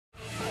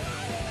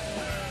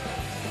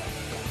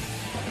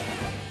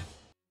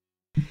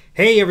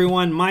Hey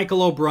everyone,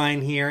 Michael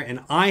O'Brien here, and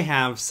I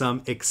have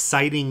some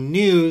exciting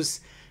news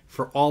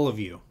for all of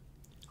you.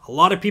 A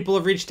lot of people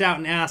have reached out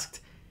and asked,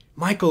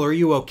 Michael, are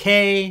you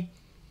okay?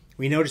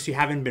 We noticed you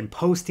haven't been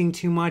posting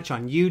too much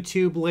on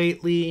YouTube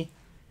lately.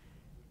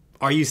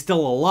 Are you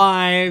still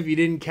alive? You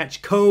didn't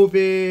catch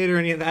COVID or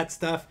any of that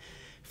stuff?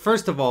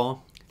 First of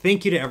all,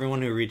 thank you to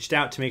everyone who reached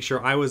out to make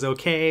sure I was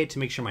okay, to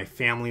make sure my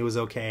family was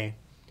okay.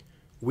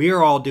 We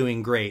are all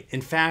doing great.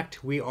 In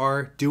fact, we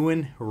are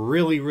doing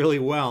really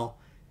well.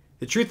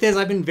 The truth is,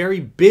 I've been very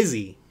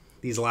busy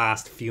these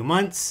last few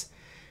months,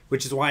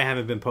 which is why I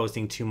haven't been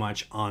posting too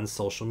much on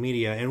social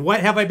media. And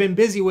what have I been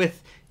busy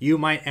with, you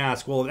might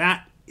ask? Well,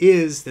 that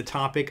is the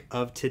topic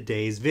of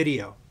today's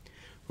video.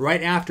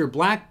 Right after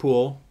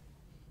Blackpool,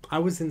 I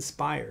was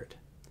inspired.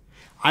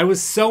 I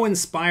was so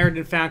inspired,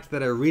 in fact,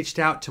 that I reached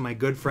out to my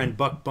good friend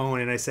Buck Bowen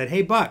and I said,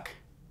 hey, Buck,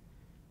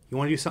 you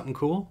want to do something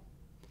cool?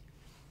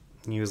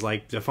 And he was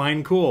like,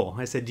 define cool.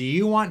 I said, do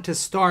you want to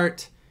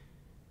start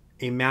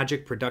a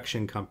magic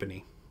production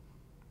company?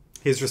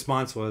 His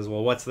response was,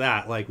 well, what's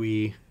that? Like,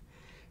 we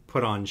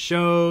put on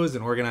shows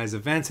and organize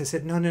events? I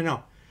said,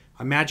 no.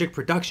 A magic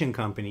production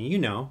company, you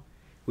know,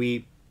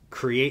 we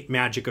create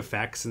magic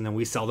effects and then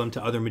we sell them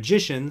to other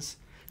magicians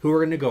who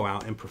are going to go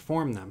out and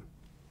perform them.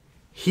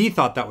 He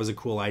thought that was a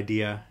cool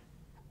idea.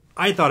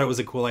 I thought it was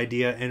a cool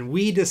idea. And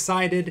we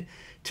decided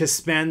to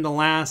spend the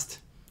last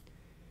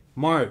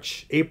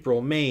March,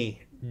 April, May,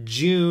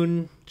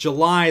 June,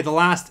 July, the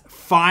last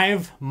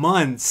 5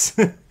 months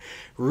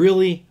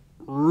really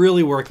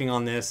working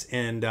on this,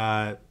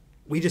 and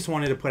we just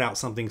wanted to put out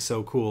something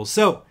so cool.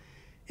 So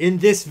in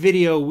this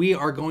video, we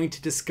are going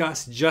to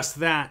discuss just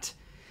that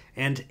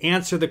and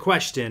answer the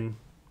question,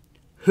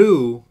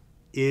 who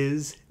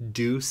is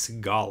Deuce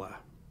Gala?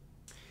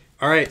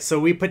 All right, so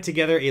we put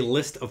together a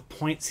list of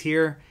points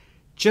here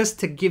just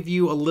to give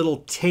you a little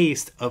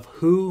taste of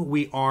who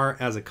we are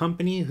as a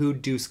company, who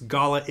Deuce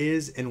Gala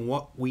is, and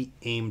what we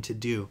aim to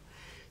do.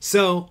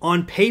 So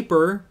on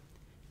paper,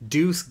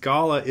 Deuce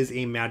Gala is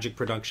a magic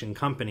production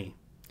company.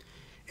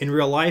 In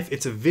real life,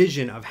 it's a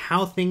vision of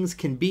how things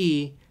can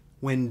be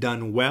when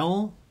done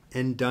well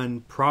and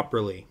done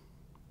properly.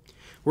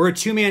 We're a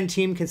two-man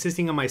team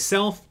consisting of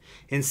myself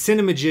and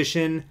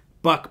cinemagician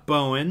Buck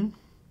Bowen.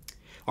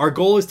 Our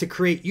goal is to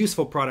create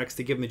useful products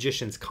to give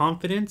magicians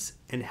confidence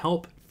and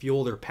help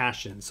fuel their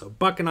passion. So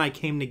Buck and I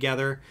came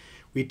together.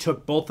 We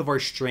took both of our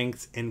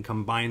strengths and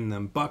combined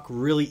them. Buck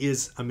really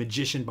is a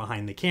magician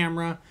behind the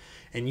camera.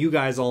 And you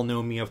guys all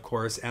know me, of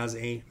course, as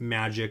a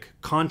magic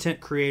content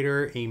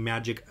creator, a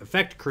magic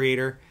effect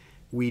creator.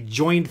 We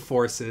joined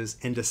forces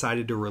and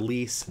decided to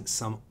release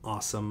some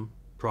awesome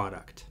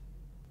product.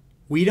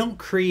 We don't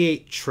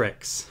create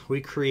tricks. We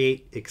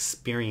create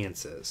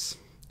experiences.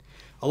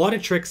 A lot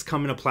of tricks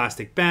come in a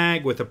plastic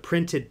bag with a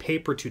printed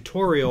paper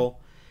tutorial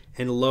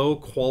and low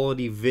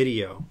quality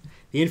video.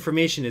 The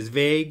information is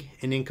vague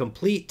and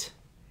incomplete.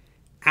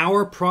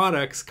 Our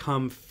products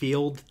come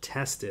field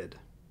tested.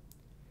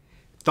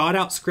 Thought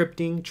out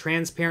scripting,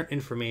 transparent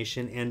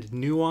information, and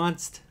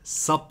nuanced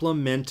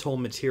supplemental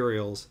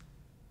materials.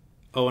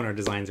 Oh, and our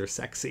designs are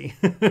sexy.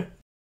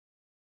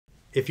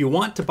 If you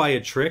want to buy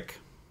a trick,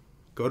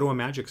 go to a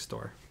magic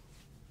store.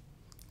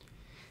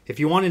 If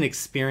you want an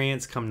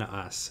experience, come to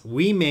us.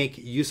 We make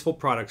useful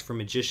products for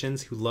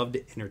magicians who love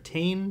to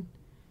entertain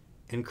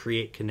and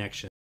create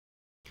connection.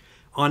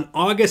 On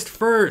August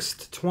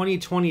 1st,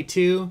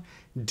 2022,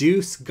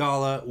 Deuce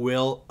Gala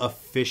will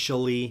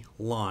officially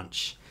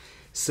launch.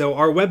 So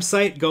our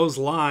website goes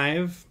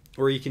live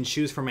where you can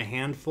choose from a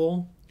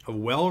handful of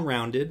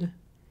well-rounded,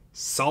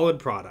 solid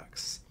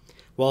products.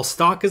 While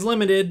stock is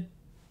limited,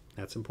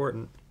 that's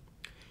important,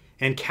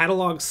 and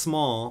catalog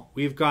small,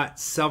 we've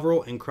got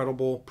several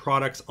incredible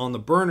products on the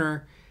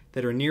burner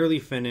that are nearly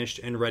finished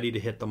and ready to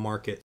hit the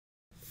market.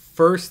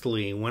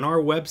 Firstly, when our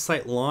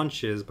website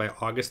launches by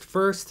August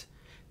 1st,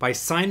 by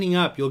signing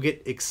up, you'll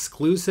get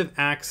exclusive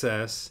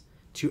access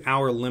to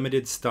our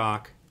limited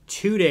stock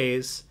 2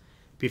 days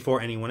before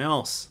anyone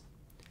else.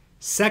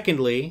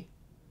 Secondly,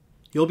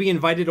 you'll be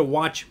invited to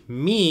watch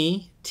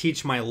me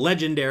teach my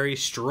legendary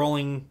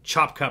strolling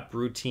chop cup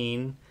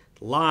routine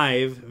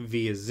live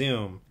via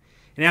Zoom.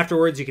 And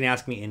afterwards, you can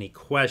ask me any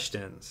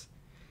questions.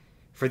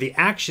 For the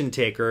action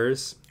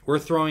takers, we're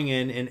throwing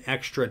in an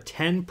extra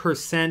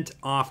 10%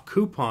 off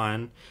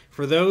coupon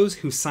for those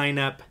who sign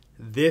up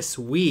this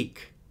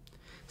week.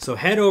 So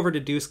head over to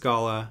Deuce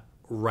Gala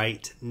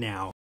right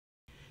now.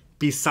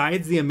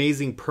 Besides the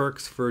amazing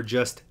perks for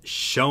just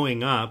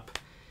showing up,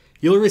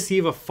 you'll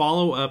receive a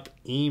follow-up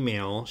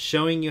email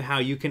showing you how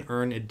you can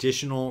earn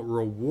additional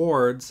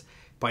rewards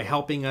by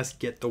helping us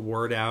get the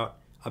word out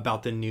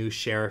about the new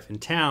sheriff in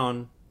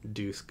town,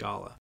 Deuce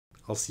Gala.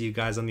 I'll see you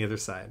guys on the other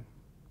side.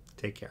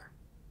 Take care.